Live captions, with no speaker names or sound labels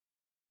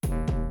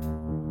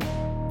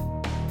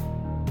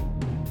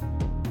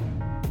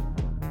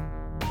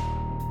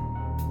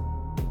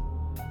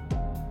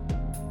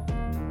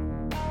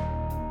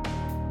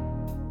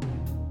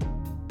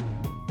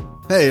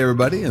Hey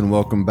everybody, and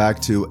welcome back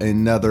to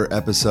another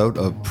episode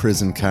of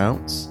Prison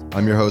Counts.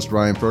 I'm your host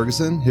Ryan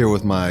Ferguson, here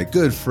with my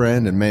good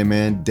friend and main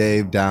man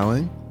Dave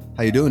Dowling.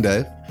 How you doing,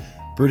 Dave?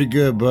 Pretty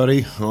good,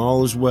 buddy.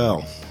 All is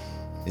well.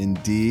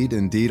 Indeed.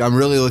 I'm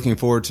really looking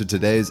forward to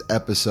today's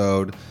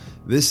episode.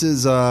 This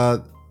is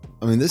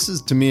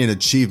to me an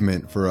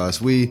achievement for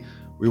us. We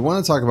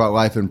want to talk about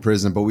life in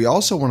prison, but we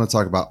also want to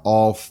talk about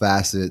all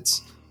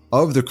facets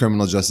of the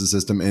criminal justice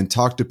system and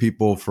talk to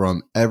people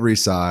from every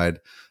side.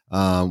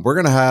 We're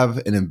going to have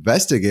an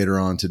investigator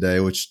on today,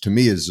 which to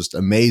me is just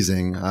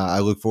amazing. I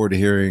look forward to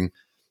hearing,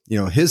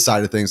 his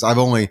side of things. I've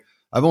only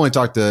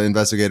talked to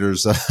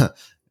investigators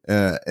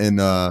in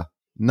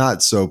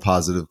not so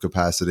positive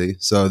capacity,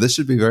 so this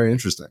should be very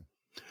interesting.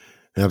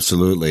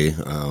 Absolutely.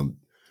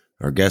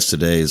 Our guest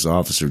today is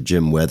Officer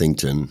Jim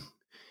Wethington.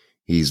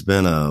 He's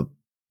been a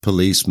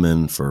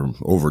policeman for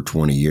over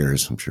 20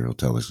 years. I'm sure he'll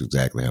tell us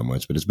exactly how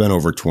much, but it's been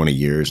over 20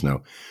 years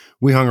now.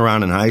 We hung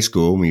around in high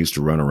school. We used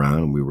to run around,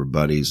 and we were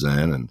buddies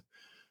then. And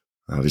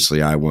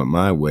obviously I went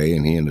my way,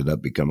 and he ended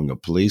up becoming a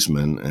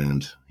policeman.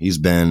 And he's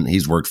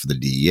worked for the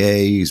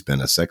DEA. He's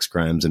been a sex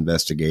crimes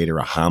investigator,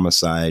 a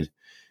homicide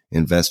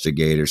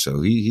investigator.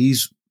 So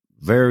he's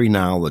very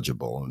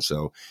knowledgeable. And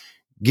so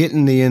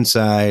getting the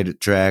inside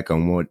track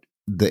on what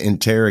the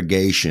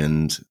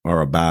interrogations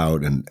are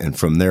about and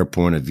from their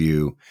point of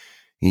view,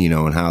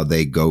 and how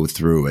they go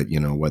through it,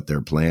 what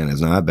their plan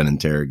is. Now, I've been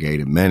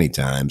interrogated many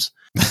times.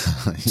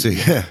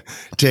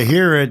 To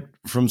hear it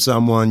from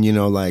someone,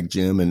 like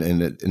Jim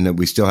and that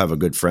we still have a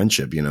good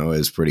friendship,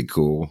 is pretty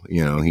cool.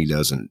 He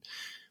doesn't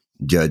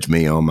judge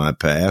me on my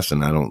past,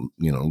 and I don't,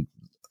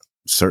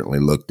 certainly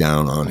look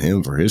down on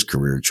him for his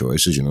career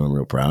choices. I'm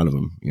real proud of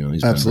him.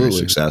 He's been very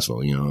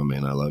successful.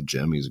 I love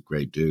Jim. He's a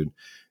great dude,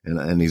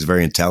 and he's a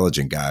very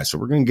intelligent guy. So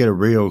we're going to get a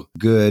real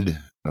good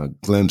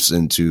glimpse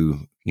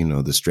into,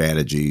 the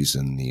strategies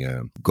and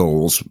the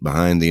goals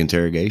behind the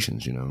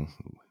interrogations,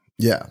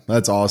 Yeah,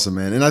 that's awesome,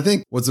 man. And I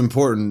think what's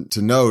important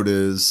to note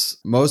is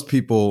most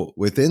people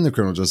within the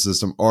criminal justice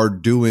system are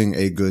doing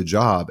a good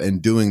job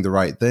and doing the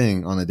right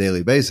thing on a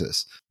daily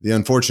basis. The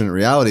unfortunate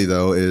reality,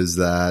 though, is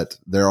that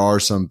there are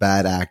some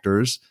bad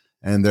actors,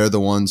 and they're the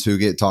ones who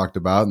get talked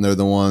about, and they're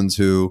the ones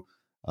who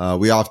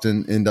we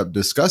often end up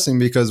discussing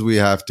because we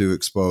have to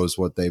expose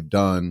what they've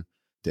done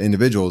to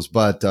individuals.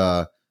 But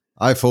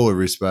I fully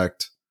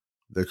respect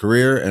the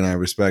career, and I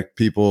respect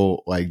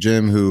people like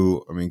Jim,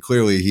 who,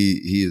 clearly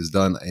he has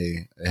done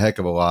a heck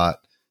of a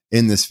lot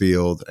in this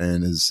field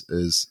and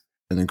is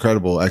an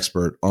incredible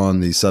expert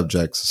on these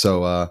subjects.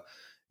 So,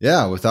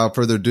 without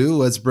further ado,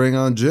 let's bring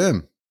on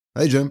Jim.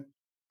 Hey, Jim.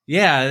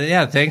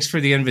 Yeah. Thanks for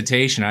the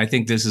invitation. I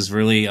think this is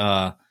really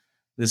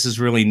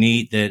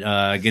neat that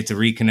I get to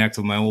reconnect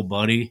with my old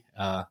buddy.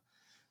 I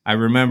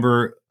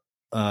remember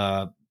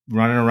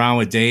running around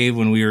with Dave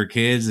when we were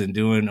kids and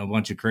doing a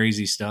bunch of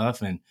crazy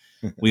stuff, and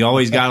we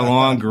always got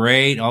along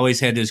great, always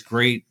had this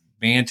great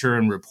banter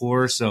and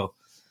rapport. So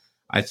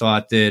I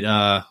thought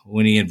that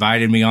when he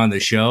invited me on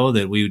the show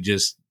that we would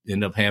just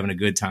end up having a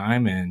good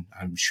time, and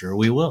I'm sure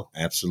we will.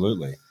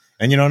 Absolutely.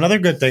 And, another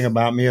good thing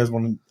about me is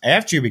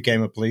after you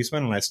became a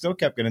policeman and I still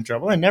kept getting in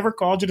trouble, I never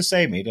called you to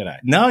save me, did I?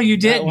 No, you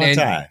didn't. Not one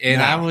time.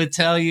 And No. I would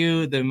tell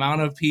you the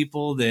amount of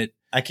people that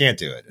I can't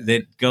do it.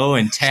 That go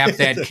and tap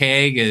that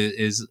keg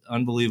is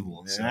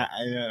unbelievable. So.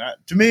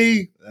 To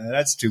me,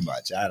 that's too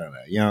much. I don't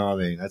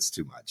know. That's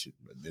too much.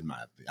 In my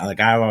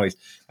opinion.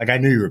 I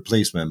knew you were a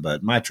policeman,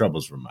 but my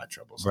troubles were my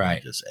troubles. Right. I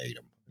just ate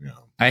them.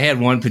 I had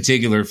one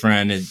particular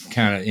friend that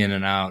kind of in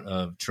and out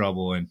of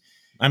trouble, and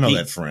I know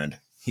that friend.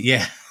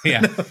 Yeah.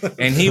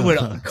 And he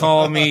would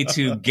call me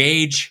to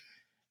gauge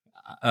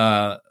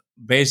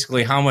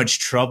basically how much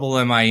trouble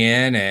am I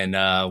in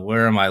and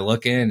where am I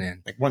looking,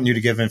 and wanting you to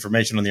give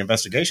information on the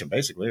investigation,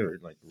 basically, or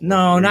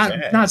no,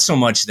 not so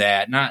much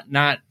that.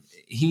 Not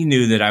he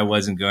knew that I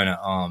wasn't going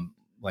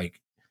to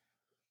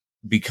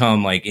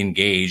become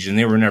engaged, and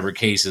there were never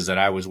cases that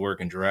I was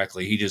working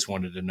directly. He just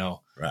wanted to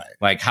know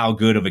how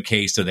good of a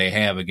case do they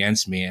have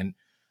against me, and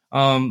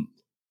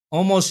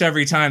almost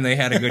every time they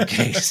had a good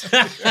case.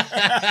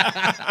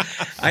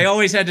 I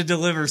always had to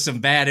deliver some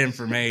bad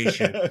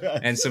information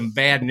and some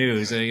bad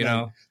news,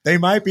 They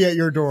might be at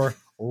your door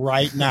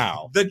right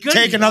now.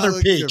 Take another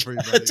peek.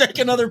 Take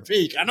another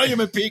peek. I know you've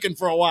been peeking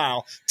for a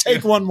while.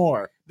 Take one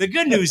more. The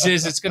good news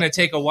is it's going to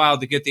take a while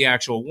to get the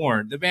actual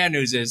warrant. The bad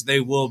news is they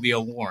will be a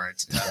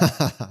warrant.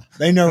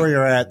 They know where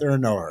you're at. They're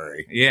in no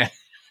hurry. Yeah.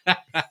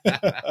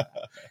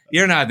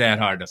 You're not that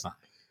hard to find.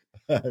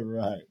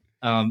 Right.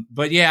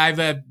 But yeah,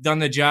 I've done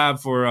the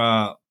job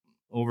for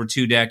over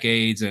 2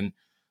 decades, and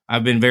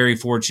I've been very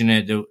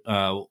fortunate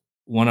to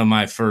one of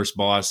my first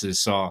bosses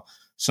saw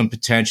some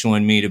potential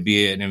in me to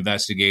be an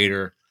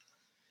investigator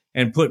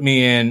and put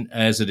me in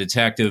as a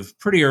detective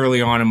pretty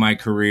early on in my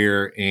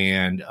career.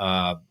 And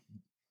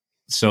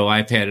so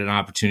I've had an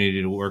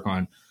opportunity to work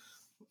on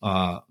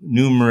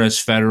numerous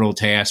federal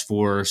task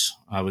force.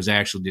 I was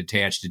actually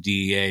detached to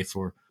DEA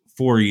for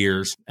 4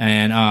 years,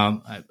 and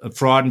a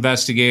fraud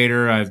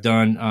investigator. I've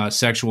done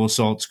sexual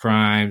assaults,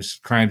 crimes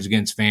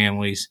against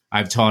families.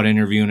 I've taught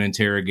interview and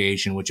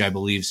interrogation, which I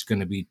believe is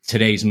going to be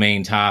today's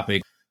main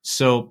topic.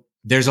 So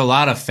there's a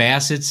lot of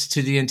facets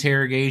to the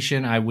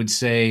interrogation. I would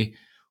say,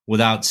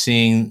 without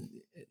seeing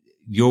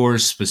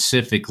yours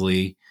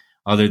specifically,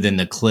 other than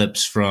the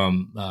clips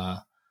from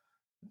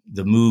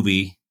the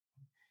movie,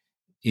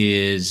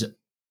 is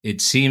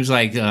it seems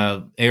like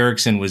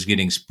Erickson was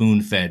getting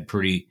spoon-fed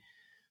pretty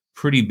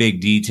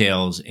big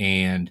details,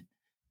 and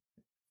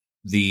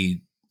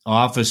the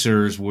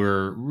officers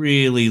were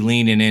really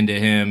leaning into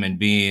him and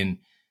being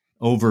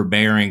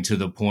overbearing to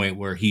the point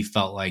where he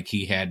felt like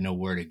he had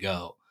nowhere to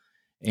go.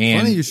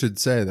 And funny you should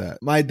say that.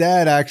 My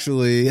dad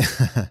actually,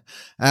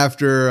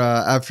 after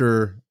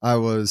I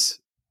was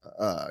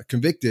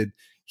convicted,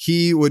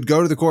 he would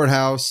go to the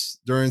courthouse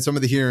during some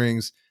of the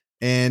hearings,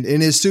 and in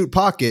his suit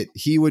pocket,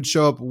 he would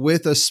show up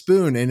with a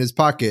spoon in his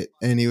pocket,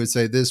 and he would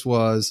say this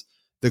was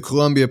the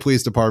Columbia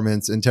Police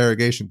Department's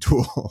interrogation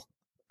tool.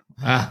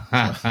 Yeah,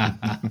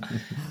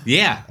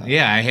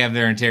 I have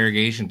their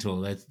interrogation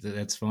tool.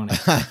 That's funny.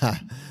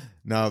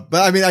 No,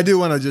 but I mean, I do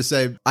want to just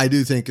say, I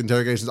do think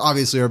interrogations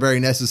obviously are very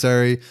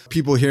necessary.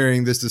 People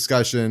hearing this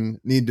discussion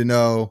need to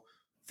know,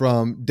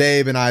 from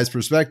Dave and I's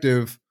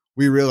perspective,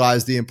 we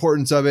realize the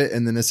importance of it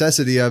and the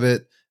necessity of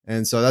it.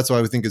 And so that's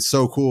why we think it's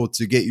so cool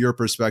to get your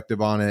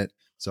perspective on it.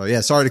 So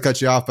yeah, sorry to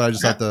cut you off, but I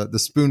just thought the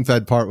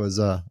spoon-fed part was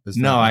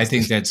no, I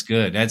think that's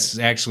good. That's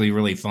actually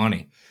really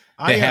funny.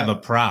 They have a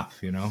prop,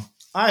 you know.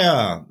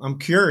 I'm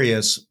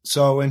curious.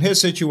 So in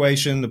his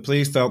situation, the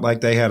police felt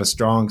like they had a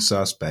strong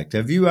suspect.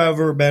 Have you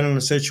ever been in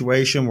a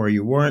situation where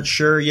you weren't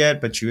sure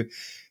yet, but you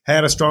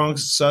had a strong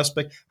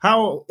suspect?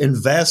 How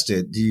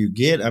invested do you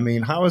get? I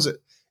mean, how is it?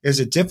 Is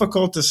it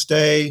difficult to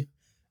stay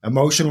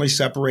emotionally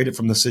separated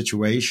from the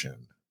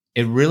situation?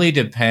 It really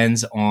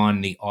depends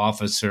on the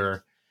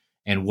officer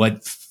and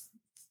what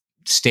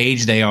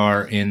stage they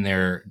are in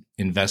their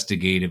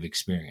investigative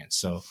experience.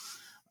 So,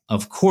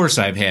 of course,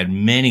 I've had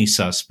many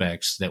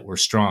suspects that were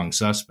strong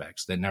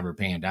suspects that never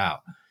panned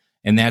out.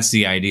 And that's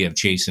the idea of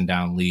chasing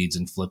down leads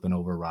and flipping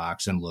over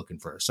rocks and looking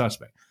for a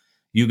suspect.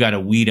 You got to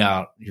weed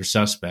out your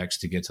suspects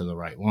to get to the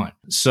right one.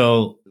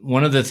 So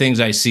one of the things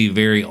I see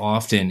very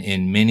often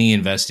in many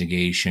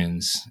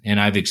investigations, and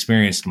I've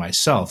experienced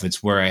myself,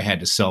 it's where I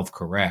had to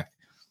self-correct,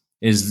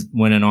 is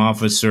when an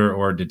officer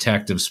or a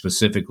detective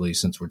specifically,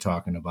 since we're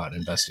talking about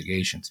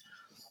investigations,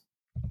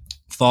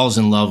 falls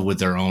in love with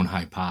their own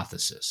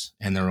hypothesis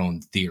and their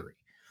own theory.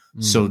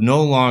 So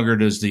no longer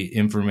does the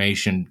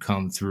information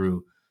come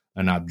through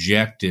an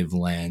objective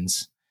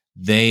lens.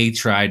 They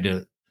try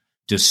to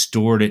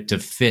distort it to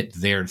fit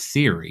their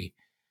theory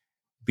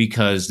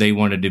because they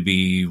wanted to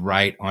be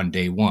right on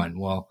day one.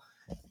 Well,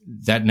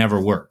 that never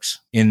works.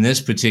 In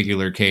this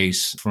particular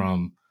case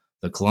from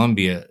the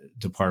Columbia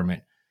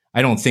Department,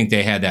 I don't think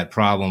they had that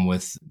problem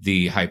with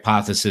the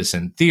hypothesis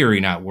and theory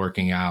not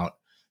working out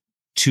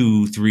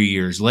 2-3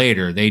 years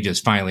later. They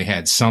just finally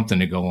had something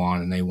to go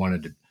on, and they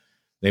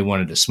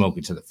wanted to smoke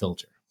it to the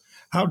filter.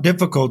 How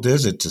difficult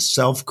is it to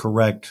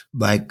self-correct?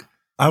 Like,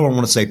 I don't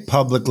want to say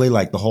publicly,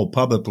 like the whole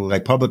public,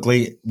 like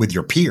publicly with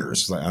your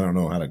peers. Like, I don't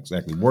know how to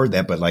exactly word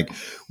that, but like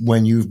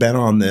when you've been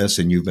on this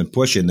and you've been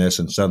pushing this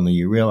and suddenly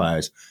you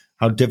realize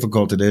how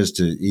difficult it is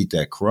to eat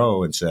that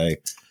crow and say,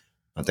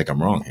 I think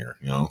I'm wrong here,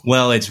 you know?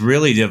 Well, it's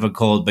really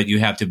difficult, but you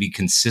have to be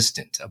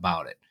consistent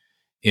about it.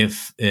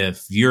 If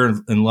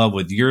you're in love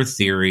with your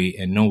theory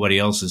and nobody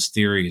else's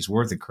theory is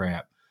worth a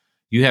crap,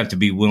 you have to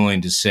be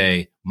willing to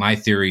say, my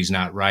theory is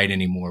not right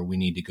anymore. We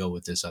need to go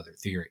with this other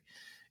theory.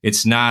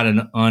 It's not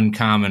an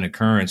uncommon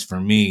occurrence for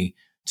me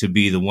to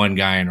be the one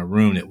guy in a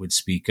room that would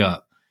speak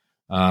up.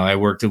 I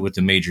worked with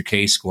the major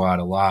case squad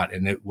a lot,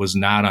 and it was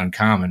not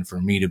uncommon for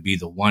me to be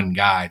the one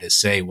guy to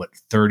say what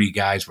 30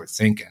 guys were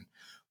thinking,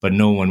 but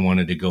no one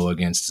wanted to go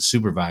against the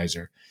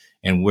supervisor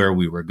and where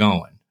we were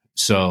going.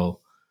 So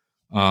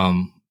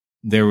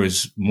there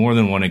was more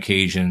than one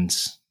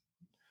occasions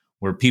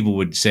where people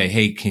would say,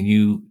 hey, can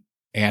you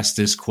ask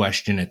this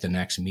question at the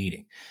next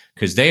meeting?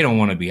 Because they don't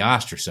want to be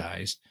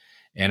ostracized.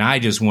 And I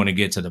just want to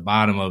get to the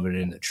bottom of it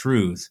and the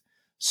truth.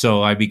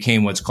 So I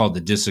became what's called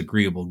the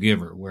disagreeable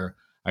giver, where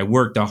I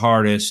worked the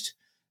hardest,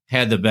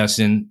 had the best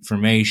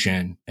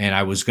information, and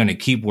I was going to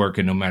keep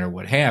working no matter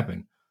what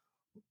happened.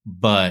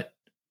 But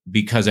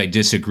because I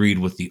disagreed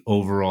with the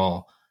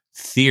overall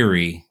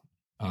theory,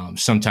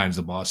 sometimes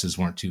the bosses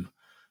weren't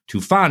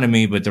too fond of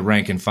me, but the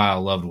rank and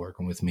file loved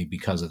working with me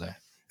because of that.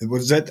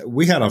 Was that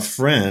we had a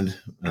friend,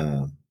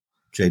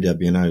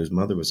 JW and I, whose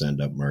mother was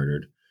ended up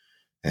murdered,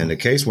 and the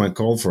case went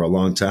cold for a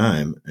long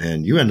time,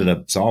 and you ended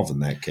up solving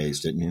that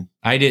case, didn't you?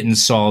 I didn't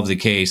solve the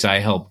case. I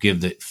helped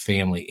give the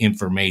family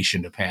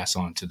information to pass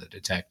on to the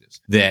detectives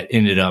that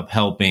ended up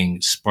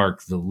helping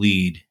spark the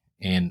lead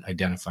and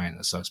identifying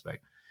the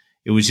suspect.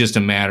 It was just a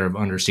matter of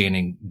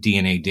understanding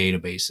DNA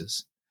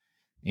databases,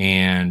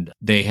 and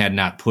they had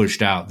not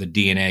pushed out the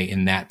DNA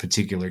in that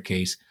particular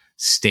case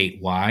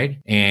statewide.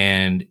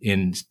 And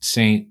in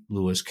St.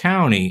 Louis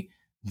County,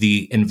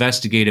 the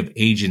investigative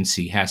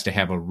agency has to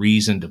have a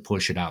reason to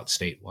push it out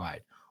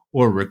statewide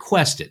or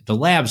request it. The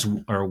labs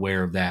are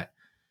aware of that.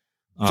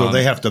 So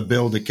they have to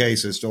build a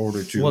case in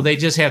order to. Well, they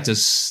just have to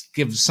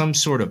give some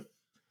sort of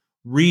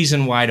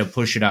reason why to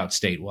push it out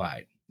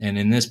statewide. And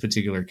in this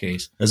particular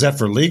case, is that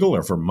for legal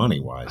or for money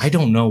wise? I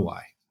don't know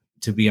why,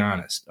 to be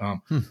honest.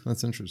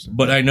 That's interesting.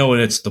 But I know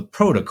it's the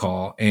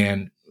protocol,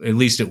 and at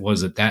least it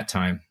was at that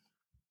time.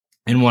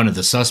 And one of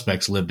the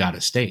suspects lived out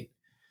of state.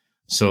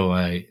 So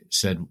I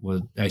said,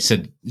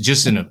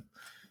 just in a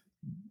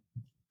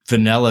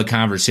vanilla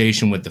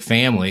conversation with the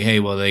family, hey,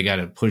 well, they got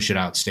to push it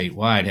out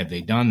statewide. Have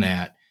they done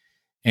that?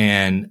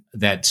 And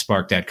that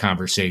sparked that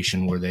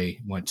conversation where they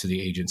went to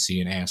the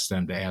agency and asked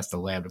them to ask the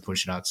lab to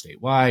push it out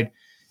statewide.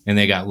 And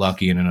they got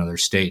lucky in another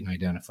state and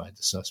identified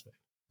the suspect.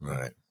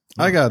 Right.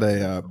 I got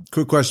a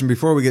quick question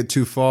before we get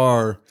too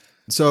far.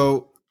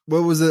 So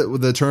what was it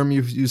with the term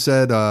you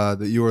said that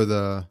you were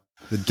the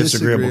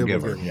disagreeable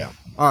giver? Yeah.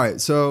 All right.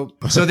 So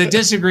the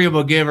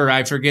disagreeable giver,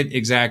 I forget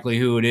exactly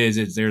who it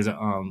is. There's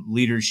a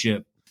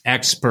leadership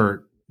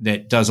expert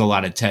that does a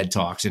lot of TED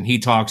Talks, and he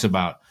talks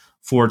about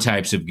four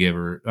types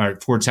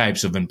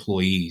of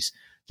employees: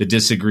 the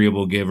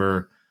disagreeable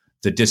giver,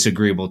 the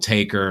disagreeable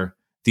taker,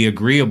 the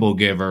agreeable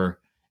giver,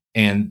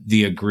 and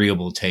the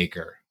agreeable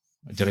taker.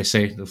 Did I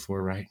say the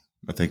four right?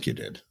 I think you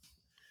did.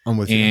 I'm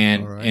with you.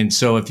 And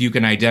so if you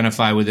can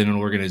identify within an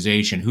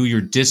organization who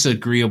your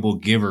disagreeable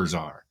givers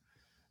are,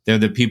 they're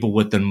the people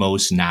with the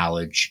most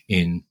knowledge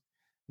in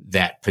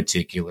that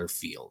particular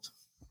field.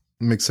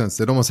 It makes sense.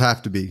 They'd almost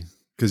have to be,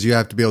 because you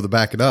have to be able to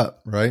back it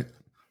up, right?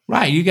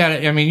 Right. You got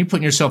to, you're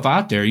putting yourself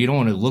out there. You don't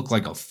want to look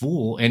like a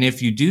fool. And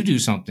if you do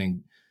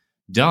something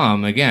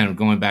dumb, again,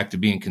 going back to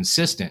being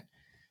consistent,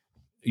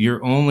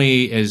 you're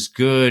only as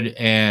good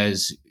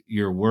as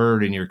your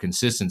word and your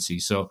consistency.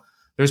 So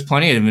there's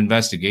plenty of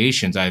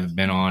investigations I've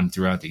been on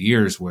throughout the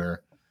years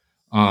where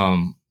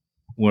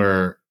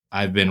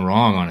I've been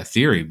wrong on a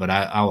theory, but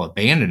I'll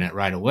abandon it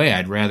right away.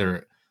 I'd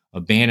rather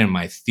abandon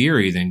my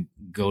theory than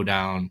go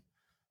down,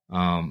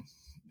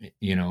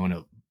 in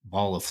a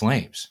ball of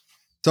flames.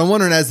 So I'm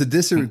wondering, as the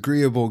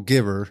disagreeable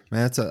giver,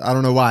 man, I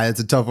don't know why, it's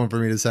a tough one for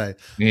me to say.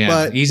 Yeah,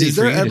 but easy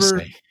for you to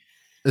say.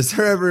 Is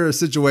there ever a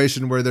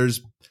situation where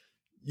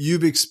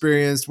you've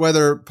experienced,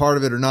 whether part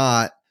of it or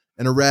not,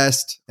 an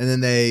arrest, and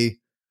then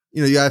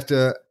you have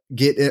to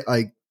get it,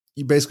 like,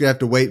 you basically have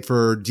to wait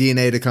for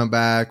DNA to come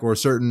back or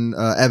certain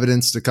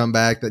evidence to come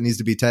back that needs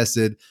to be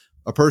tested.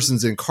 A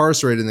person's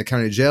incarcerated in the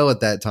county jail at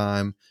that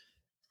time,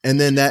 and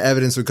then that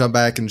evidence would come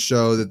back and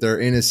show that they're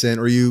innocent,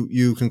 or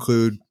you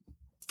conclude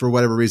for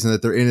whatever reason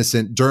that they're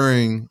innocent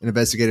during an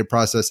investigative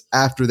process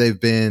after they've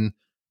been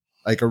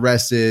like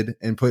arrested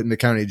and put into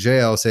county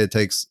jail. Say it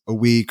takes a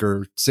week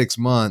or 6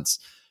 months.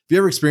 Have you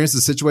ever experienced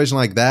a situation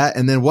like that?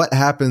 And then what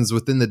happens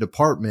within the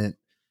department?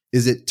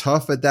 Is it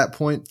tough at that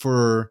point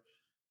for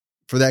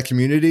that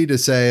community to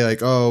say, like,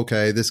 oh,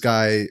 okay, this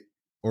guy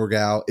or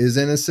gal is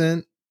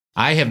innocent?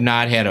 I have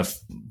not had a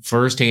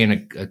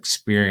firsthand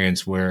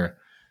experience where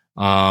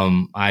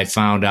I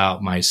found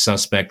out my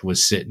suspect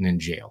was sitting in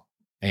jail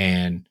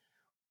and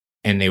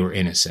they were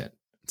innocent.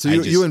 So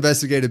you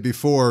investigated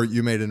before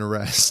you made an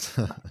arrest.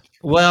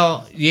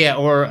 Well, yeah,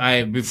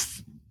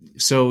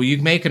 so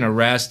you make an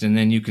arrest and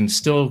then you can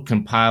still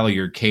compile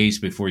your case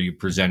before you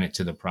present it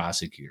to the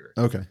prosecutor.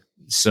 Okay.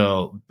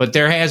 So, but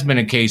there has been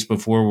a case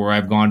before where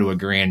I've gone to a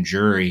grand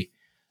jury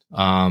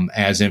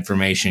as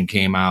information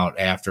came out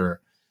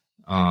after,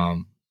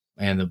 and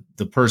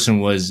the person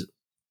was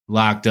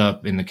locked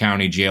up in the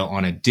county jail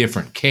on a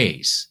different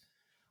case.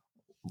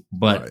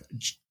 But right.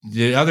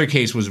 The other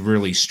case was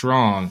really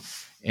strong,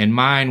 and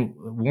mine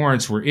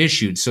warrants were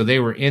issued. So they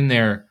were in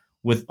there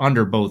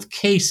under both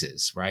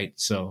cases, right?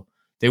 So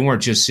they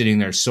weren't just sitting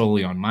there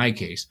solely on my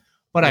case.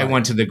 But right. I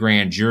went to the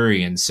grand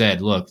jury and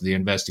said, look, the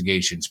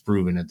investigation's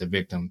proven that the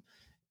victim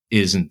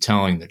isn't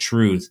telling the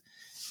truth.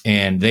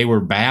 And they were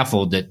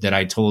baffled that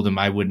I told them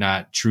I would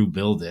not true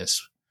bill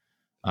this.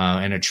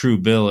 And a true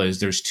bill is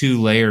there's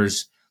two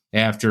layers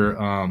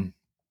after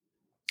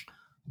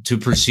to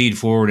proceed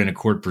forward in a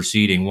court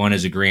proceeding. One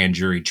is a grand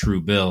jury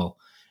true bill.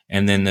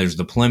 And then there's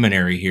the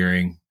preliminary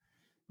hearing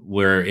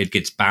where it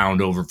gets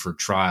bound over for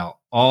trial.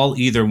 All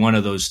either one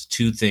of those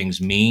two things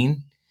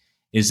mean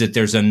is that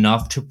there's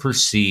enough to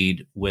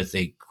proceed with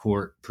a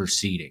court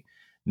proceeding,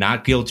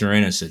 not guilt or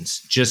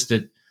innocence, just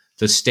that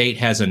the state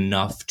has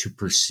enough to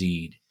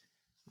proceed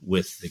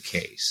with the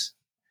case.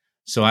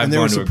 So they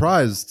were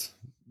surprised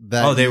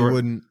that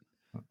wouldn't.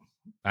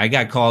 I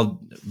got called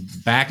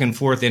back and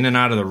forth in and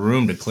out of the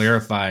room to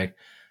clarify,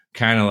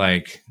 kind of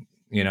like,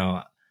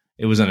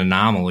 it was an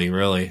anomaly,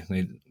 really.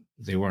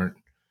 They weren't.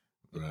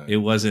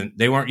 Right.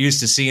 They weren't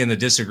used to seeing the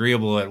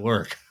disagreeable at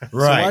work.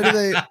 Right.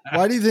 So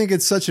why do you think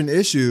it's such an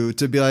issue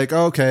to be like,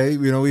 okay,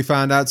 we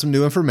found out some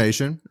new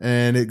information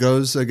and it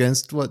goes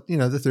against what,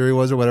 the theory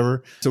was or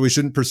whatever. So we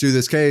shouldn't pursue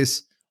this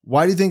case.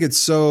 Why do you think it's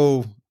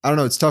so, I don't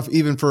know, it's tough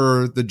even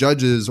for the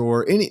judges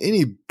or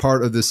any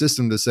part of the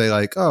system to say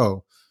like,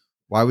 oh,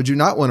 why would you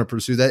not want to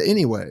pursue that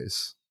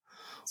anyways?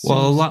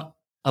 Well,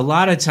 a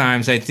lot of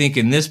times, I think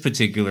in this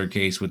particular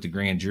case with the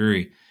grand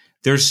jury,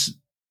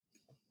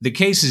 the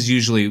case is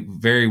usually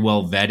very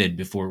well vetted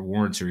before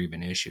warrants are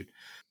even issued.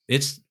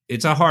 It's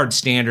a hard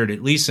standard,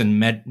 at least in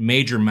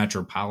major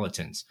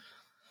metropolitans,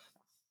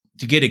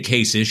 to get a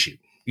case issued.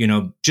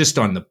 Just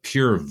on the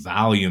pure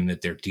volume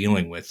that they're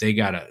dealing with, they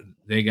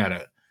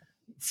gotta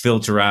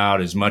filter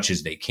out as much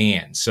as they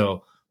can.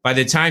 So by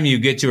the time you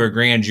get to a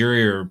grand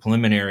jury or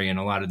preliminary in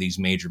a lot of these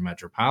major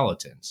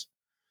metropolitans,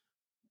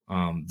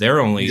 they're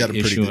only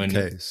issuing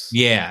case.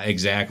 Yeah,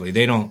 exactly.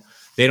 They don't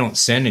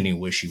send any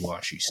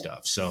wishy-washy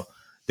stuff. So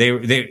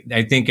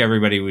I think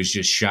everybody was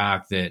just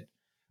shocked that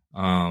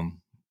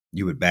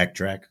you would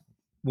backtrack.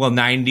 Well,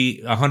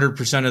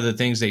 100% of the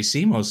things they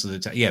see most of the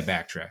time,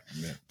 backtrack.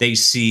 Yeah. They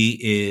see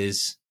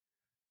is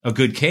a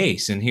good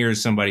case, and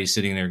here's somebody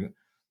sitting there.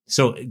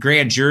 So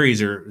grand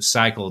juries are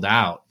cycled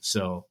out.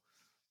 So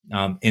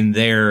in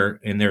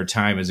their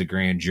time as a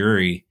grand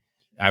jury,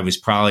 I was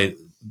probably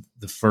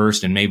the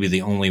first and maybe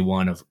the only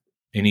one of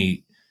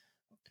any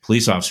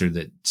police officer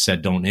that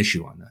said don't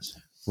issue on this.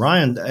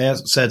 Ryan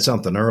said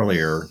something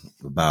earlier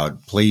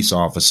about police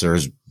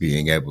officers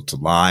being able to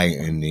lie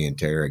in the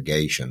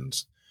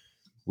interrogations,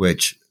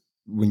 which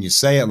when you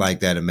say it like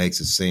that, it makes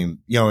it seem,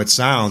 it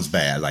sounds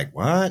bad. Like,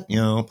 what?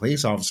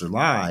 Police officers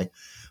lie.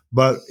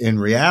 But in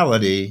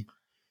reality,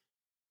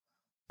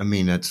 I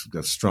mean, that's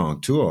a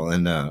strong tool.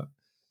 And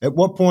at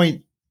what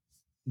point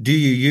do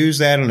you use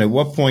that? And at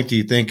what point do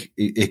you think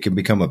it can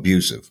become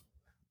abusive?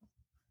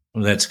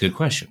 Well, that's a good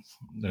question.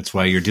 That's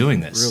why you're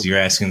doing this. Really? You're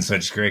asking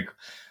such great.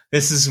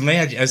 This is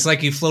magic. It's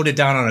like you floated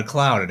down on a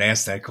cloud and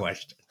asked that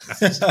question.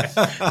 Dave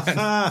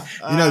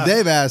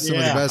asked some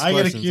of the best questions. I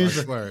get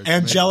accused of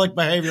angelic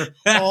behavior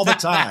all the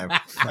time.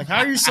 Like, how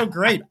are you so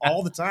great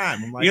all the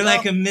time? I'm like, you're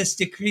like a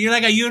mystic. You're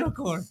like a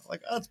unicorn.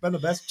 Like, it's been the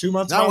best 2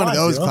 months. Not one of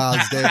those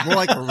clouds, Dave. More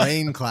like a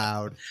rain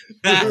cloud,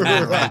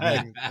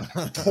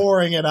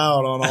 pouring it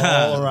out on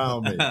all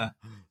around me.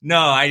 No,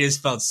 I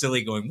just felt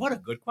silly going, what a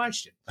good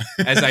question,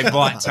 as I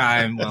bought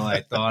time while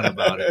I thought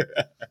about it.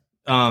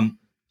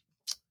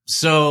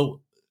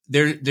 So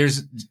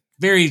there's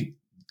very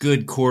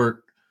good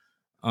court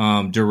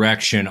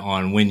direction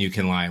on when you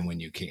can lie and when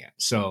you can't.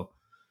 So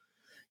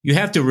you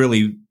have to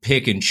really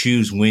pick and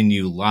choose when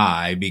you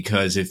lie,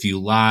 because if you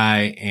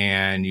lie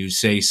and you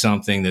say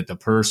something that the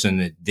person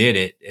that did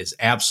it is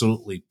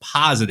absolutely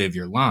positive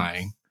you're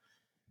lying,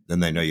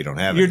 then they know you don't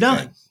have it. You're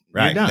done.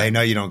 Right. They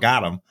know you don't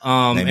got them.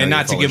 And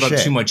not to give up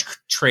too much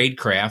trade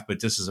craft, but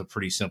this is a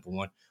pretty simple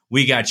one.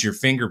 We got your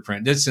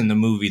fingerprint. This is in the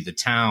movie The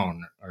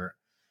Town,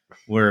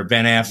 where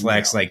Ben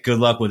Affleck's like, good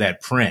luck with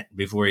that print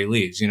before he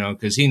leaves,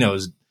 because he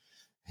knows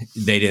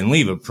they didn't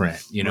leave a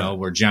print, right.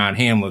 Where John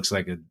Hamm looks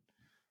kind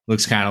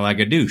of like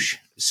a douche.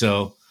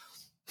 So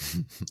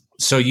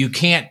you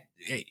can't.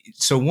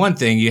 So one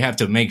thing, you have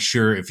to make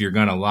sure if you're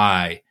going to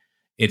lie,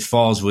 it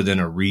falls within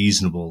a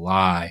reasonable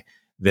lie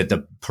that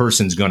the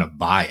person's going to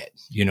buy it,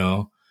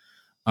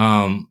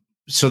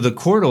 So the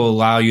court will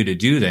allow you to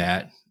do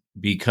that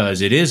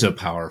because it is a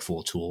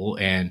powerful tool.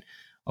 And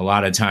a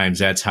lot of times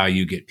that's how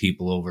you get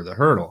people over the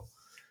hurdle.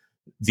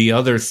 The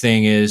other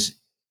thing is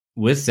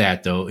with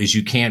that, though, is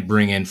you can't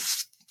bring in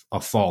a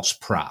false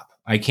prop.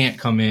 I can't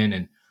come in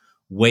and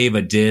wave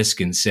a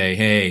disc and say,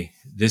 hey,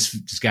 this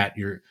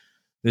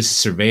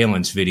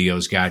surveillance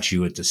video's got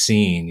you at the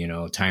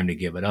scene, time to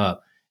give it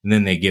up. And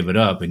then they give it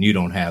up and you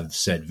don't have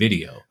said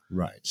video.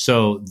 Right.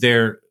 So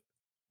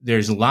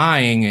there's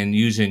lying and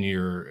using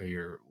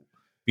your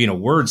being a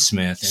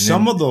wordsmith. And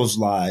some of those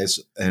lies,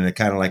 and it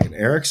kind of like in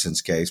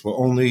Erickson's case, will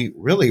only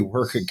really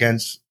work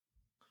against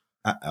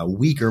a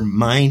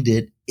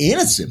weaker-minded,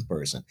 innocent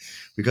person.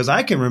 Because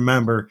I can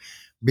remember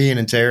being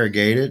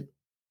interrogated,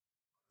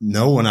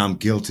 knowing I'm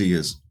guilty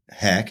as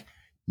heck,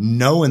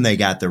 knowing they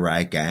got the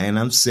right guy, and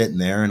I'm sitting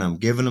there and I'm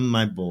giving them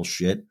my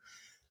bullshit,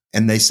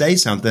 and they say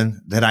something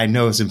that I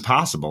know is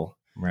impossible.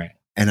 Right.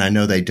 And I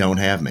know they don't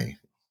have me.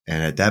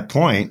 And at that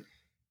point,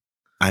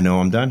 I know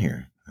I'm done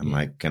here. I'm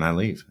like, can I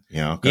leave?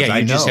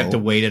 I just have to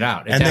wait it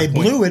out. And they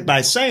blew it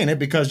by saying it,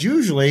 because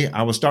usually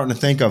I was starting to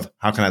think of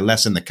how can I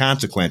lessen the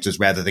consequences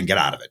rather than get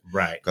out of it.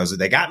 Right. Because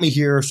they got me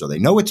here, so they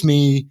know it's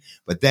me.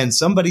 But then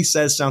somebody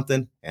says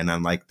something, and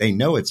I'm like, they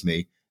know it's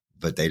me,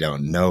 but they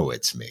don't know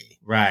it's me.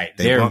 Right.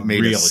 They want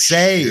me to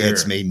say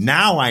it's me.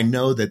 Now I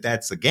know that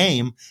that's the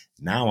game.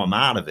 Now I'm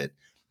out of it,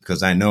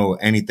 because I know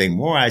anything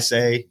more I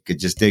say could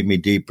just dig me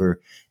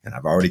deeper. And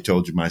I've already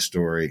told you my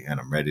story, and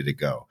I'm ready to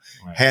go.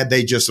 Right. Had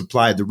they just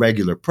applied the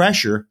regular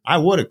pressure, I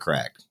would have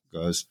cracked,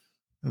 because,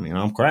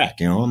 I'm cracked.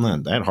 I'm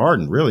not that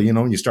hardened, really.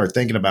 When you start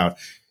thinking about,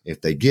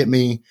 if they get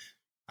me,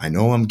 I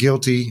know I'm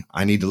guilty.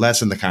 I need to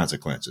lessen the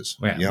consequences.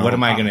 What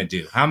am I going to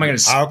do?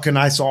 How can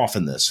I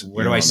soften this?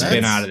 Where do I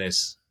spin out of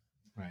this?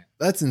 Right.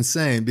 That's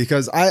insane,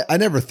 because I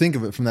never think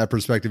of it from that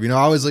perspective. I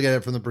always look at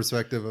it from the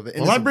perspective of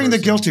I bring the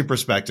guilty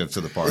perspective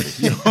to the party.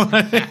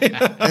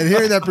 And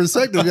hearing that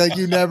perspective, like,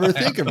 you never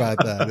think about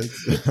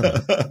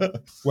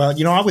that. Well,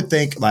 I would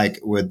think, like,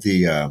 with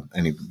the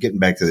and getting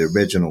back to the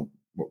original,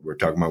 what we're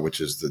talking about, which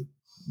is the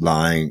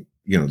lying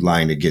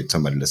lying to get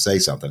somebody to say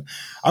something.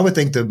 I would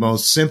think the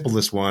most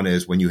simplest one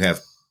is when you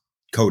have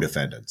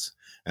co-defendants.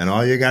 And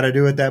all you got to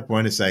do at that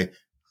point is say,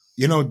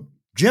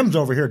 Jim's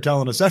over here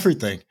telling us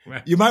everything.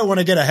 Right. You might want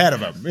to get ahead of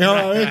him. You know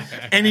what I mean?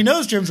 And he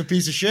knows Jim's a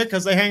piece of shit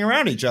because they hang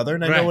around each other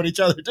and they know what each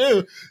other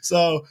do.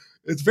 So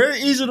it's very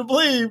easy to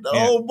believe the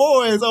old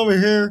boy is over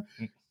here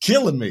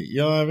killing me. You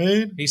know what I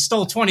mean? He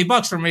stole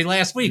 $20 from me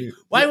last week.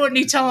 Why wouldn't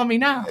he tell me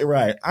now?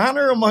 Right.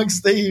 Honor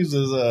amongst thieves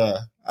is I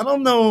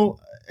don't know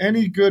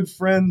any good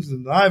friends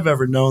that I've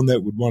ever known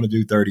that would want to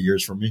do 30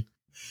 years for me.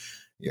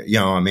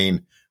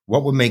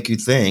 What would make you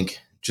think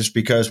just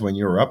because when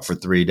you were up for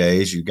 3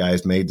 days, you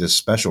guys made this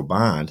special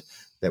bond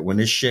that when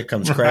this shit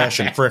comes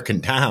crashing frickin'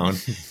 down,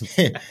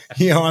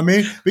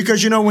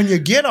 Because, when you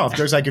get off,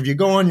 there's like if you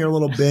go on your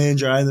little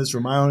binge, this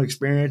from my own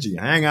experience, and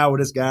you hang out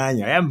with this guy and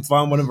you're having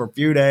fun with him for a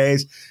few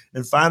days,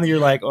 and finally you're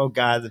like, oh,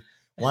 God,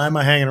 why am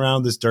I hanging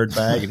around this dirt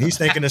bag? And he's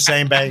thinking the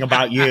same thing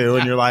about you.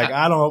 And you're like,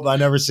 I hope I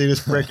never see this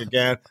prick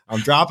again.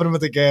 I'm dropping him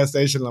at the gas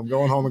station and I'm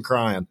going home and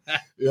crying.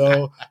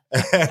 A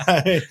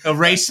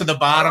race to the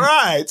bottom.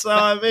 Right.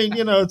 So,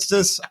 it's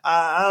just,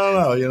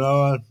 I don't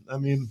know,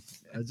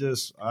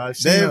 I've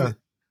seen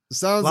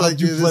sounds like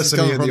this is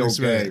coming from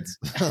experience.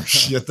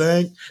 You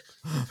think?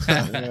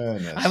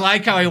 I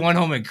like how he went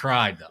home and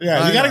cried, though.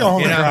 Yeah, you got to go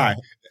home and cry.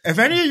 If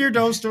any of your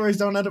ghost stories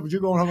don't end up with you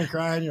going home and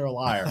crying, you're a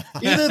liar.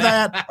 Either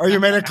that or you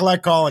made a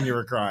collect call and you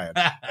were crying.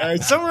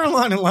 Somewhere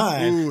along the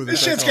line,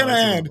 this shit's going to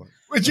end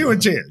with you in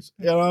tears.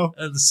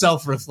 The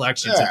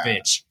self-reflection's a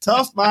bitch.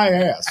 Tough my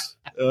ass.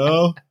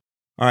 All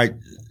right.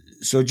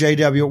 So,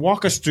 JW,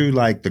 walk us through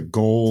like the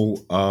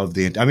goal of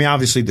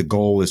obviously the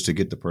goal is to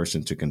get the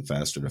person to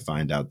confess or to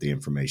find out the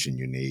information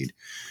you need.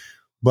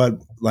 But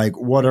like,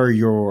 what are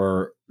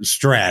your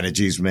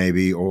strategies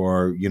maybe,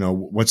 or,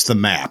 what's the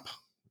map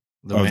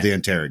of the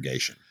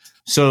interrogation?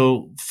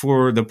 So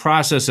for the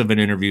process of an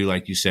interview,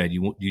 like you said,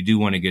 you do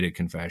want to get a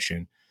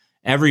confession.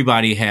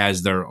 Everybody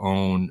has their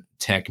own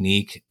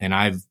technique, and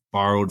I've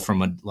borrowed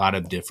from a lot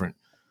of different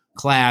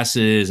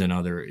classes and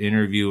other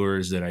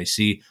interviewers that I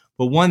see.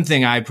 But one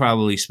thing I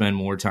probably spend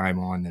more time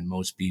on than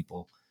most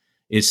people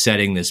is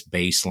setting this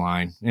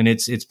baseline, and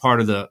it's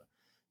part of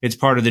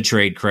the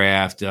trade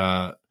craft.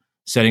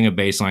 Setting a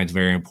baseline is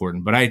very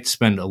important, but I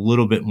spend a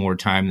little bit more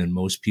time than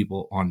most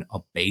people on a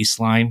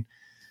baseline,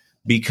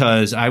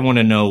 because I want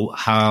to know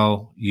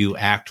how you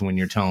act when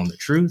you're telling the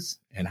truth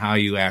and how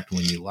you act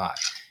when you lie.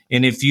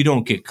 And if you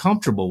don't get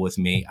comfortable with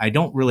me, I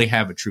don't really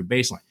have a true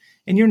baseline.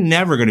 And you're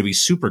never going to be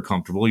super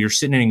comfortable. You're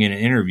sitting in an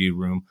interview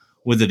room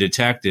with a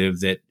detective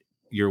that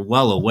you're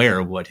well aware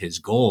of what his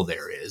goal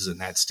there is, and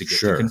that's to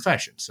get the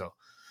confession. So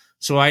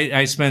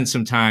I spend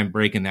some time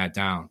breaking that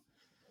down.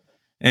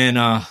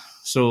 And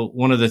so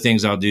one of the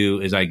things I'll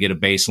do is I get a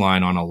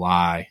baseline on a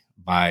lie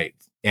by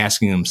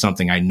asking them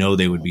something I know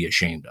they would be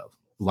ashamed of.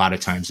 A lot of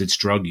times it's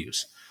drug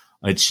use.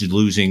 It's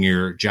losing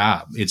your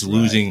job. It's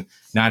losing,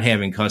 not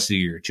having custody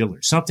of your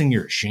children, something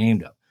you're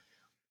ashamed of.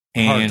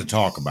 And hard to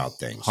talk about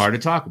things. Hard to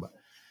talk about.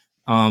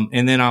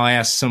 And then I'll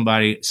ask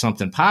somebody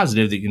something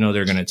positive that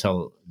they're going to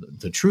tell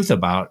the truth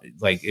about,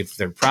 like if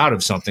they're proud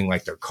of something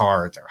like their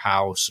car at their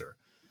house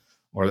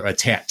or a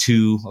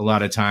tattoo a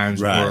lot of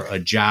times, or a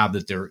job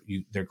that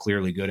they're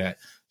clearly good at.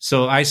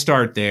 So I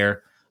start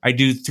there. I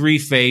do 3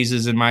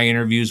 phases in my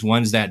interviews.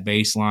 One's that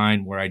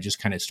baseline where I just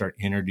kind of start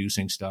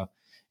introducing stuff.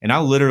 And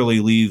I'll literally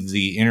leave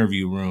the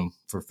interview room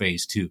for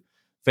phase 2.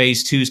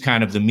 Phase 2 is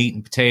kind of the meat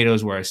and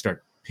potatoes where I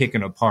start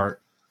picking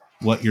apart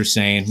what you're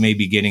saying,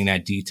 maybe getting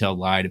that detailed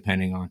lie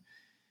depending on.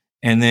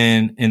 And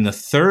then in the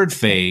third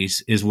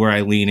phase is where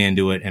I lean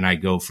into it and I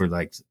go for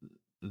like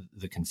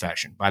the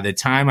confession. By the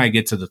time I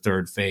get to the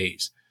third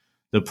phase,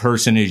 the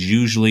person is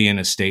usually in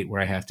a state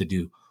where I have to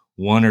do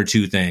 1 or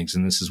 2 things.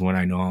 And this is when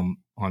I know I'm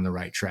on the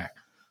right track.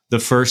 The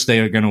first, they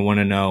are going to want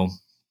to know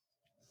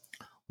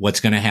what's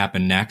going to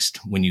happen next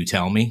when you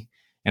tell me.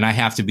 And I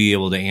have to be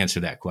able to answer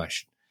that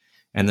question.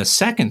 And the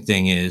second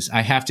thing is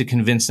I have to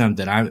convince them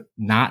that I'm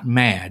not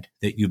mad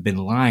that you've been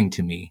lying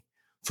to me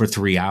for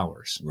 3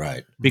 hours.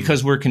 Right.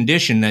 Because we're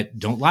conditioned that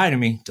don't lie to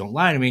me. Don't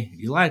lie to me.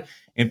 You lied.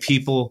 And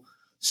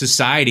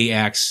society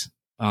acts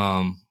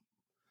kind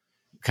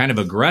of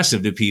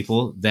aggressive to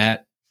people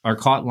that are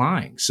caught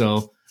lying.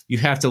 So you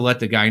have to let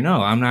the guy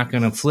know I'm not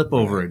going to flip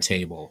over a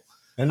table.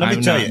 And let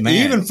me tell you,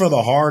 even for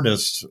the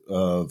hardest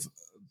of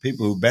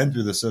people who've been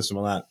through the system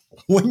a lot,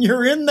 when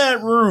you're in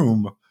that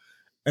room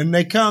and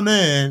they come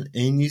in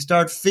and you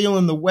start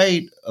feeling the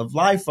weight of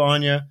life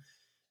on you,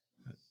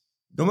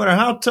 no matter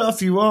how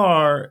tough you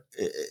are,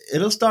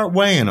 it'll start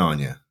weighing on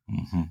you.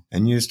 Mm-hmm.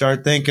 And you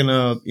start thinking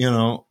of,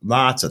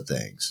 lots of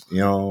things,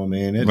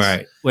 it's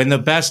right. When the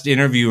best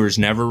interviewers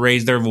never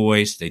raise their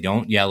voice, they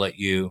don't yell at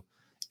you,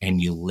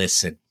 and you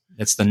listen.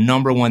 That's the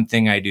number one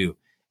thing I do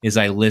is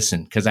I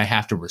listen because I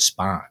have to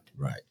respond.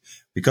 Right.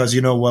 Because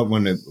you know what,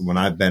 when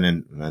I've been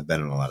in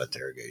a lot of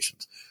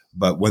interrogations,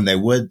 but when they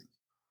would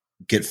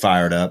get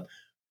fired up,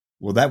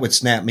 well, that would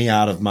snap me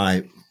out of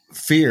my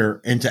fear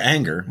into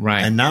anger.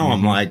 Right. And now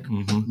I'm like,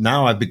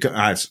 now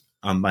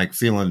I'm like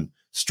feeling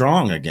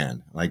strong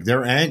again. Like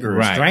their anger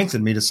has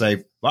strengthened me to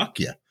say, fuck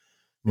you. You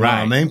know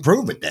Right. what I mean?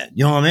 Prove it then.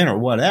 You know what I mean? Or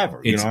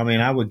whatever. You It's- know what I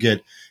mean? I would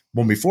get,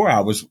 well, before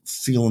I was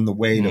feeling the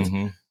weight of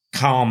Mhm.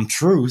 calm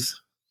truth,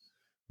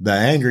 the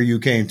anger you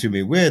came to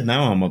me with,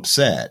 now I'm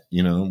upset,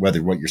 you know,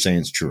 whether what you're saying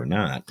is true or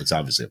not. It's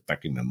obviously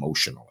affecting me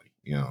emotionally,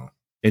 you know.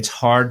 It's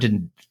hard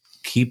to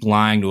keep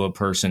lying to a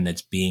person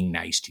that's being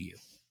nice to you.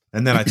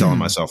 And then I tell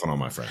myself and all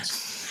my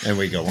friends, and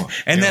we go on.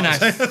 And You then know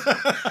what I'm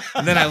saying?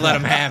 and then I let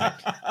them have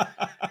it.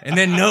 And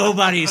then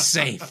nobody's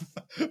safe.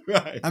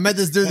 Right. I met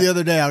this dude the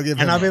other day. I'll give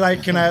him. And I'll be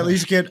like, can I at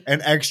least get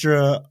an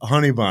extra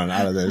honey bun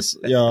out of this?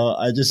 You know,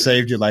 I just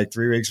saved you like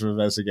 3 weeks of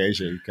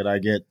investigation. Could I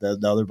get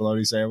another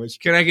bologna sandwich?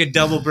 Can I get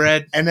double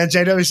bread? And then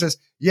JW says,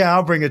 yeah,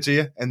 I'll bring it to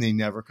you. And then he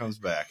never comes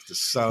back. The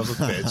son of a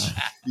bitch.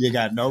 You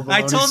got no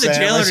bologna I told the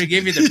jailer sandwich. to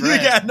give you the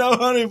bread. You got no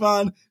honey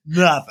bun,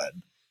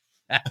 nothing.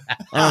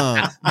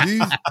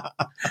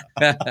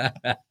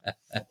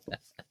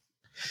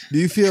 Do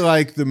you feel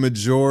like the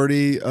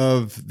majority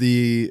of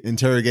the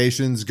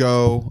interrogations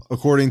go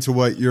according to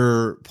what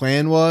your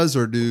plan was,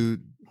 or do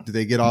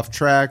they get off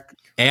track?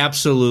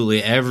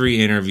 Absolutely.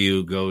 Every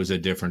interview goes a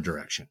different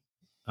direction.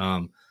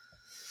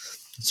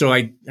 So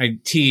I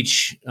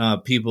teach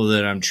people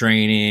that I'm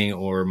training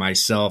or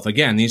myself.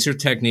 Again, these are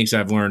techniques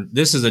I've learned.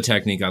 This is a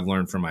technique I've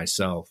learned for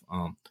myself.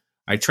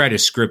 I try to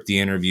script the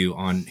interview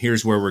on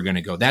here's where we're going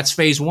to go. That's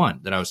phase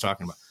 1 that I was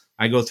talking about.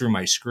 I go through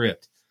my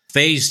script.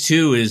 Phase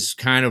 2 is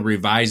kind of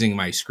revising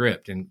my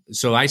script. And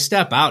so I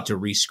step out to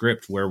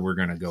re-script where we're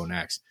going to go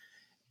next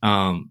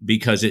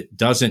because it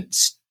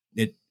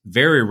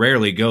very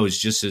rarely goes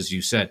just as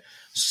you said.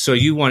 So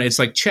it's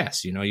like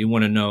chess, you know, you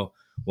want to know,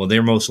 well,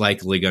 they're most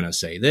likely going to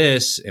say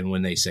this. And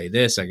when they say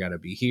this, I got to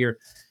be here.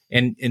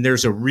 And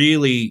there's a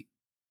really,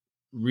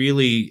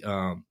 really,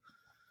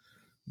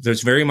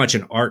 there's very much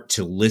an art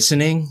to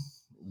listening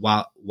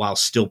while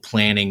still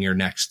planning your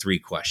next 3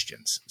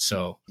 questions.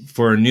 So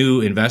for a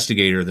new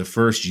investigator, the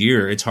first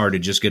year, it's hard to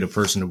just get a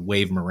person to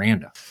wave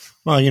Miranda.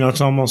 Well, you know,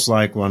 it's almost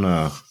like when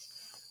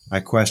I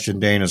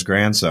questioned Dana's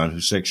grandson,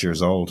 who's 6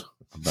 years old,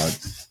 about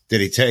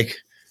did he take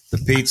the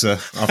pizza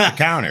off the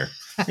counter?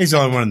 He's the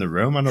only one in the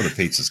room. I know the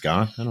pizza's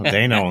gone. I know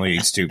Dana only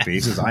eats 2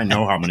 pieces. I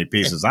know how many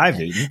pieces I've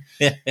eaten.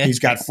 He's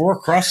got 4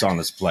 crusts on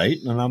his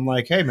plate. And I'm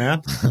like, hey,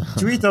 man,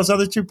 did you eat those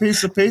other 2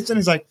 pieces of pizza? And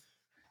he's like,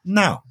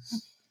 no.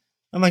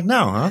 I'm like,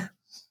 no, huh?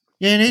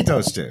 You didn't eat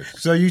those 2.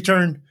 So you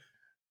turned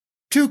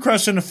 2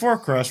 crusts into 4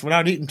 crusts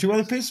without eating 2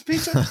 other pieces of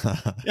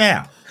pizza?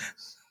 Yeah.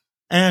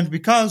 And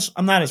because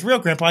I'm not his real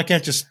grandpa, I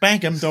can't just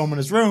spank him, throw him in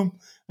his room.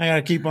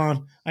 I got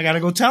to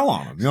go tell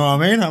on him. You know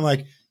what I mean? I'm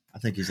like, I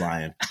think he's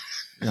lying.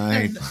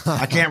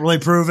 I can't really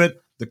prove it.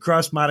 The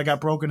crust might have got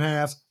broken in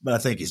half, but I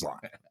think he's lying.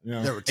 You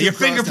know? Your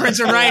fingerprints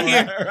are right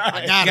here.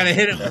 Right. You got to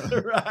hit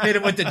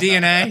him with the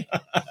DNA.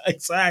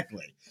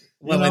 Exactly.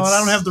 Well, and I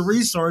don't have the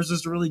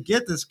resources to really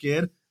get this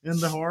kid in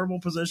the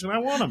horrible position I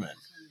want him in.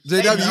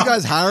 JW, you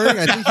guys hiring?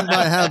 I think you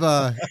might have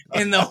a.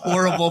 In the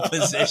horrible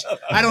position.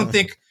 I don't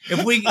think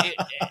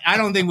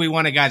we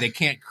want a guy that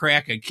can't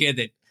crack a kid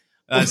that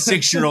a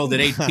 6-year-old that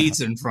ate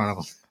pizza in front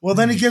of him. Well,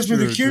 then he gives me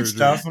the True, cute true,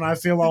 stuff, and I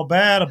feel all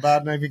bad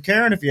about not even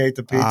caring if he ate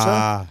the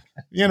pizza.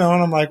 You know,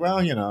 and I'm like,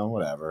 well, you know,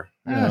 whatever.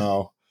 You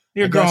know,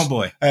 You're a grown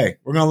boy. Hey,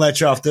 we're gonna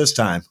let you off this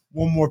time.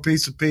 One more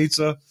piece of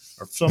pizza,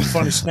 or some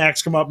funny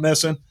snacks come up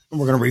missing, and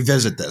we're gonna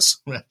revisit this.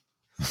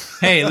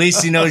 Hey, at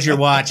least he knows you're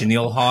watching, the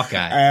old Hawkeye.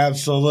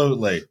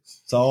 Absolutely,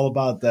 it's all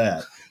about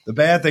that. The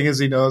bad thing is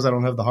he knows I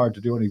don't have the heart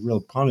to do any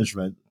real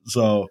punishment,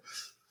 so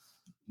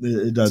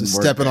it doesn't Just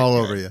work. stepping all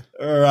over you.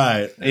 All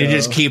right, You're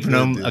just keeping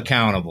them Good.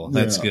 accountable.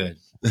 That's Yeah. good.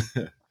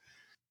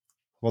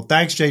 Well,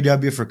 thanks,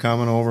 JW, for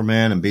coming over,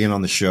 man, and being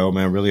on the show,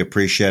 man. Really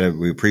appreciate it.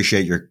 We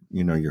appreciate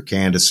your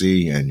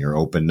candidacy and your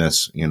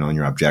openness, and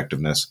your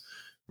objectiveness.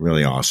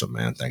 Really awesome,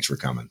 man. Thanks for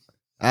coming.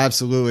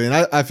 Absolutely. And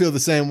I feel the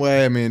same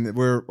way. I mean,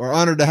 we're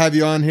honored to have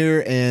you on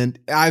here. And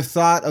I've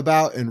thought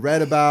about and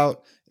read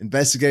about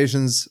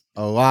investigations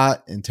a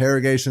lot,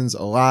 interrogations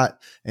a lot,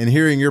 and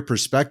hearing your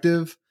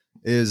perspective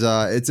is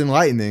it's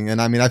enlightening. And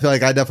I mean, I feel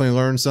like I definitely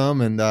learned some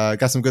and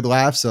got some good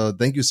laughs. So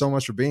thank you so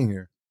much for being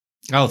here.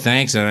 Oh,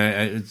 thanks.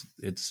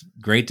 It's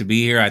great to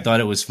be here. I thought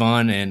it was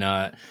fun.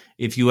 And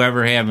if you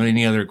ever have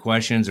any other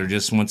questions or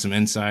just want some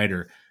insight,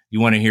 or you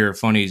want to hear a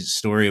funny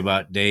story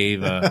about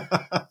Dave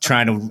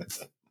trying to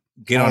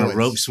get on a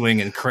rope swing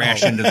and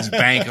crash into this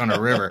bank on a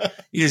river,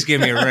 you just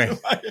give me a ring.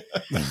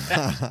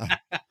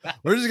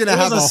 We're just going to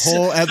have a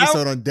whole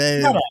episode on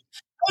Dave. I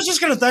was just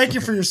going to thank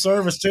you for your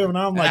service, too. And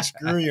now I'm like,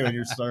 screw you and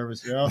your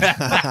service,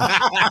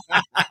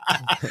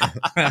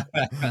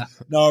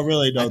 No,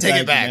 really, no. Take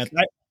it back. You,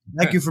 man.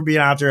 Thank you for being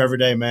out there every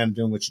day, man, and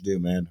doing what you do,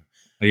 man.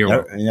 You're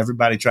welcome. And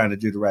everybody trying to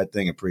do the right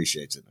thing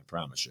appreciates it. I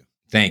promise you.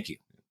 Thank you.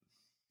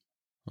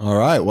 All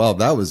right. Well,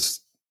 that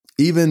was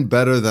even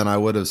better than I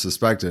would have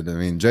suspected. I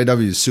mean,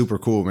 JW is super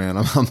cool, man.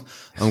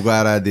 I'm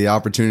glad I had the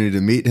opportunity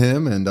to meet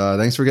him, and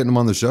thanks for getting him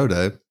on the show,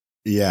 Dave.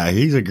 Yeah,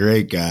 he's a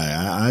great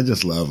guy. I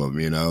just love him.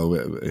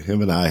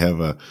 Him and I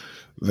have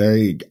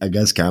very, I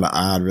guess, kind of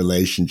odd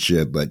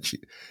relationship. But,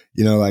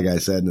 you know, like I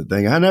said in the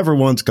thing, I never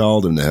once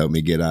called him to help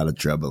me get out of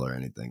trouble or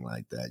anything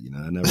like that. You know,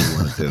 I never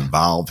wanted to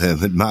involve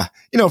him in my,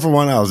 you know, for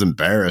one, I was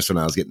embarrassed when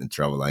I was getting in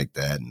trouble like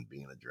that and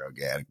being a drug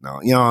addict.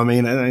 No, you know what I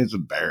mean? It's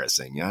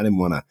embarrassing. You know, I didn't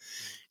want to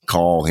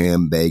call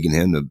him, begging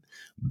him to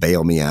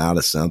bail me out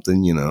of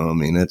something, you know. I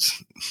mean, I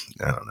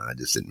don't know. I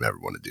just didn't ever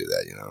want to do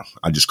that, you know.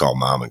 I just call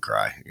mom and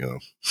cry, you know.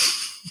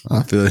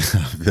 I feel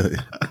you.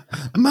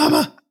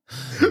 Mama.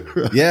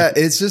 Yeah,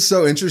 it's just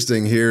so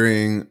interesting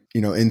hearing,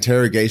 you know,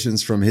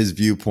 interrogations from his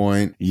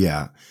viewpoint.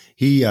 Yeah.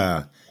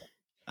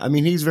 I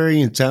mean, he's very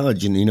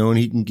intelligent, you know, and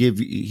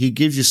he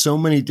gives you so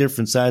many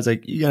different sides.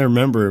 Like, you got to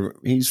remember,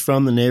 he's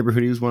from the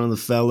neighborhood. He was one of the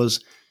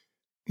fellas,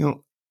 you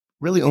know,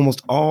 really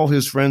almost all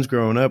his friends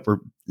growing up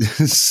were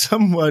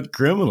somewhat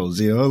criminals,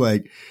 you know,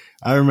 like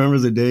I remember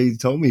the day he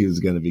told me he was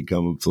going to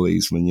become a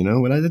policeman, you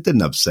know, and it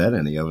didn't upset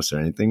any of us or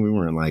anything. We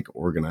weren't like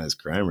organized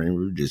crime or anything.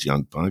 We were just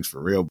young punks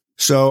for real.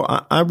 So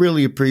I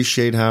really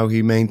appreciate how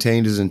he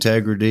maintained his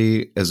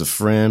integrity as a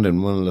friend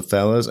and one of the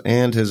fellas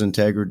and his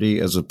integrity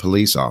as a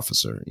police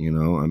officer. You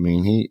know, I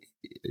mean,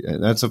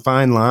 that's a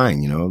fine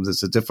line, you know,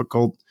 it's a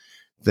difficult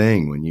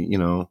thing when you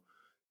know,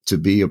 to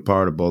be a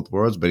part of both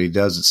worlds, but he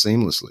does it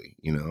seamlessly,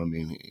 you know, I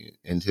mean,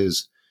 and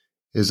his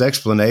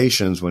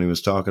explanations when he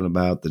was talking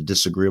about the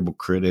disagreeable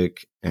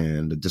critic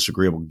and the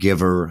disagreeable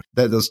giver,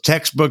 that those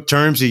textbook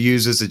terms he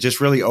uses, it just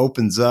really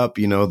opens up,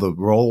 you know, the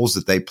roles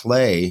that they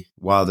play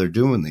while they're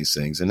doing these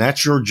things. And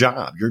that's your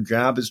job. Your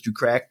job is to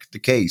crack the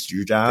case.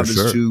 Your job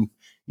is to,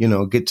 you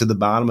know, get to the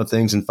bottom of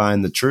things and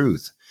find the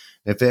truth.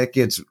 If that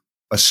gets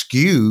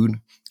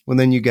askewed, well,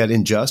 then you got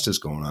injustice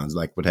going on,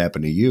 like what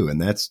happened to you. And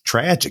that's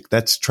tragic.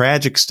 That's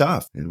tragic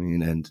stuff. I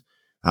mean, and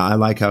I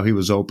like how he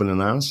was open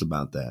and honest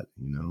about that,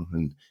 you know,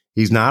 and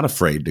he's not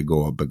afraid to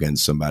go up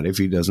against somebody if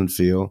he doesn't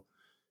feel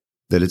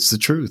that it's the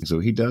truth. So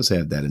he does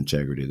have that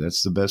integrity.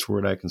 That's the best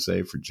word I can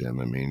say for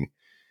Jim. I mean,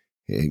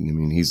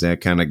 he's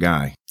that kind of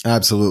guy.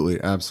 Absolutely.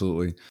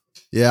 Absolutely.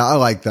 Yeah, I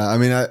like that. I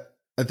mean,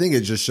 I think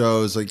it just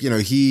shows, like, you know,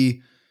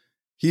 he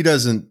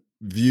doesn't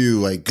view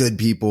like good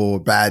people or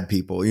bad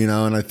people, you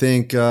know, and I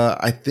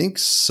think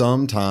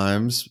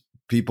sometimes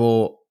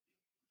people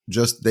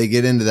just, they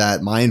get into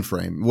that mind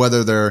frame,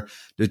 whether they're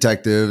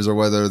detectives or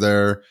whether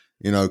they're,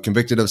 you know,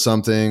 convicted of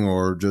something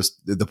or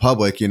just the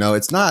public, you know,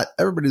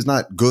 everybody's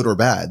not good or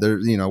bad. They're,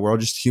 you know, we're all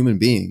just human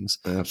beings.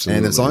 Absolutely.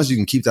 And as long as you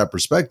can keep that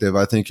perspective,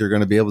 I think you're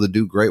going to be able to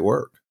do great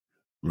work.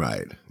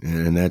 Right.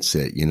 And that's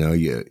it. You know,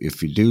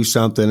 if you do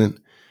something,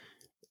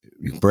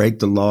 you break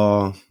the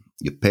law,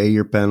 you pay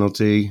your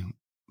penalty,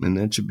 and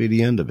that should be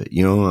the end of it.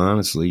 You know,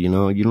 honestly, you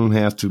know, you don't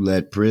have to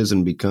let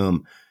prison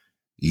become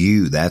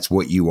you. That's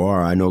what you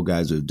are. I know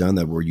guys who have done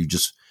that where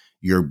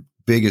your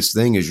biggest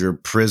thing is your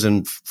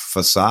prison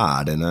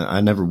facade. And I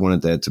never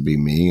wanted that to be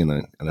me.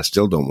 And I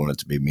still don't want it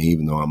to be me,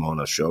 even though I'm on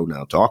a show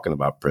now talking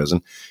about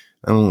prison.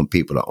 I don't want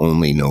people to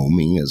only know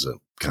me as a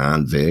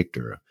convict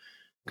or a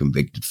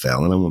convicted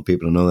felon. I want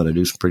people to know that I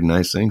do some pretty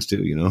nice things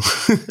too, you know?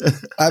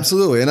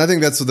 Absolutely. And I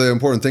think that's the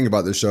important thing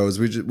about this show is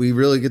we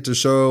really get to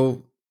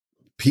show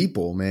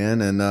people,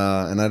 man. And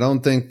I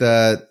don't think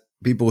that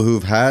people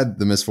who've had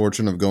the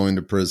misfortune of going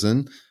to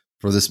prison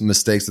for this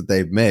mistakes that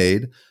they've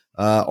made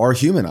are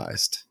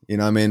humanized. You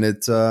know, I mean,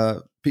 it's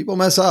people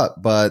mess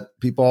up, but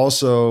people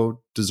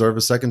also deserve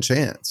a second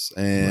chance,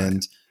 and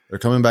right. They're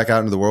coming back out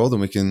into the world,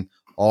 and we can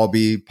all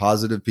be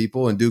positive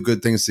people and do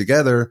good things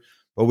together.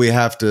 But we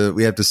have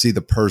to see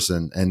the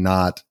person and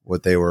not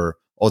what they were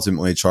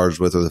ultimately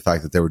charged with, or the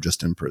fact that they were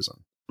just in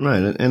prison.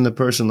 Right. And the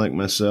person like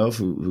myself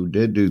who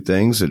did do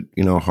things that,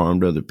 you know,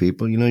 harmed other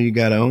people, you know, you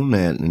got to own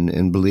that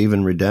and believe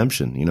in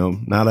redemption. You know,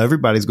 not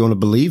everybody's going to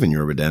believe in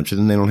your redemption,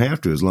 and they don't have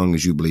to, as long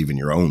as you believe in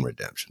your own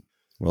redemption.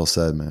 Well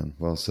said, man.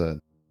 Well said.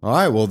 All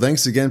right. Well,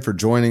 thanks again for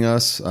joining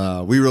us.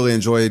 We really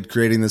enjoyed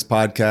creating this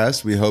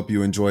podcast. We hope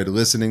you enjoyed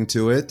listening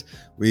to it.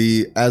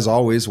 We, as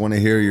always, want to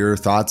hear your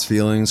thoughts,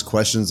 feelings,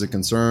 questions, and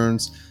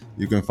concerns.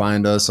 You can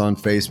find us on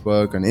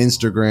Facebook, on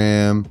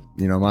Instagram.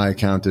 You know, my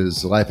account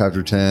is Life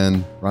After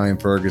 10, Ryan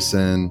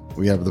Ferguson.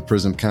 We have the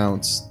Prison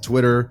Counts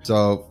Twitter.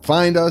 So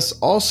find us.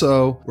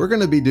 Also, we're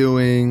going to be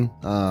doing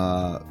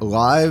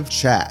live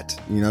chat,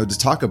 you know, to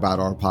talk about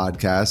our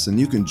podcast. And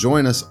you can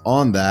join us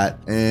on that.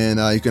 And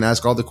you can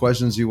ask all the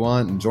questions you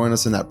want and join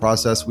us in that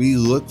process. We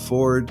look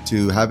forward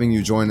to having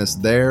you join us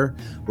there.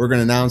 We're going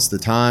to announce the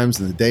times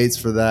and the dates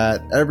for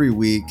that every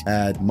week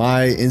at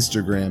my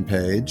Instagram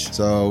page.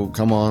 So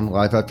come on,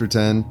 Life After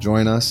 10,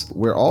 join us.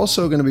 We're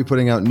also going to be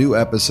putting out new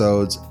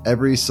episodes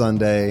every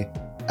Sunday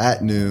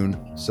at noon.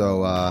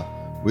 So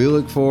we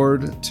look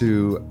forward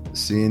to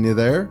seeing you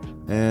there.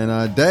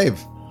 And Dave,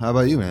 how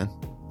about you, man?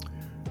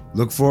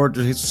 Look forward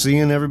to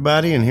seeing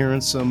everybody and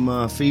hearing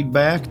some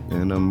feedback.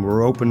 And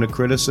we're open to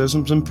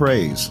criticisms and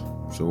praise.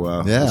 So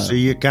we'll see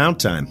you at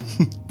count time.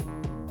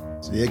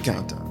 See you at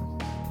count time.